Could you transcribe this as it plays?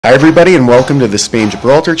Hi everybody and welcome to the Spain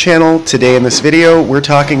Gibraltar channel. Today in this video we're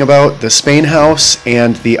talking about the Spain house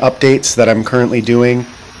and the updates that I'm currently doing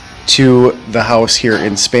to the house here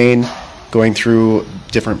in Spain, going through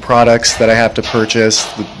different products that I have to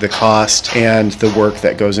purchase, the cost, and the work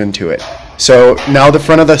that goes into it. So now the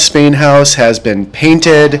front of the Spain house has been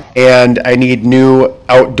painted and I need new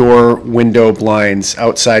outdoor window blinds,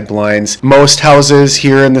 outside blinds. Most houses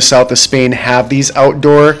here in the south of Spain have these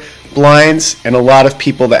outdoor blinds, and a lot of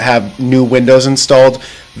people that have new windows installed,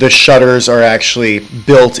 the shutters are actually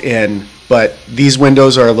built in, but these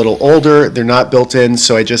windows are a little older, they're not built in,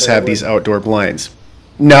 so I just have these outdoor blinds.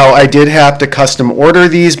 Now I did have to custom order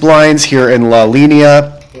these blinds here in La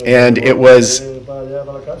Linea, and it was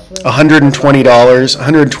 $120,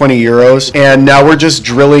 120 euros, and now we're just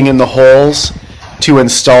drilling in the holes to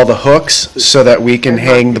install the hooks so that we can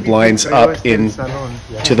hang the blinds up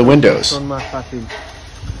into the windows.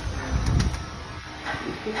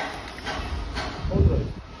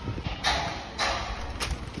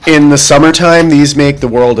 In the summertime, these make the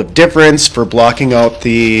world of difference for blocking out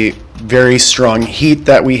the very strong heat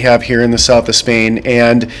that we have here in the south of Spain,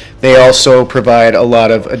 and they also provide a lot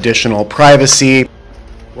of additional privacy.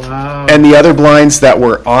 Wow. And the other blinds that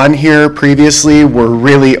were on here previously were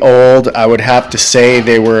really old. I would have to say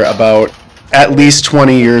they were about at least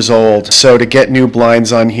 20 years old. So to get new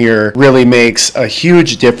blinds on here really makes a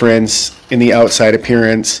huge difference in the outside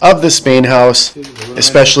appearance of the Spain house,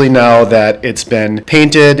 especially now that it's been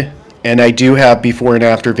painted, and I do have before and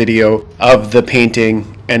after video of the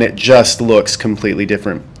painting, and it just looks completely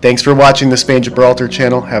different. Thanks for watching the Spain Gibraltar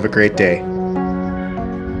channel. Have a great day.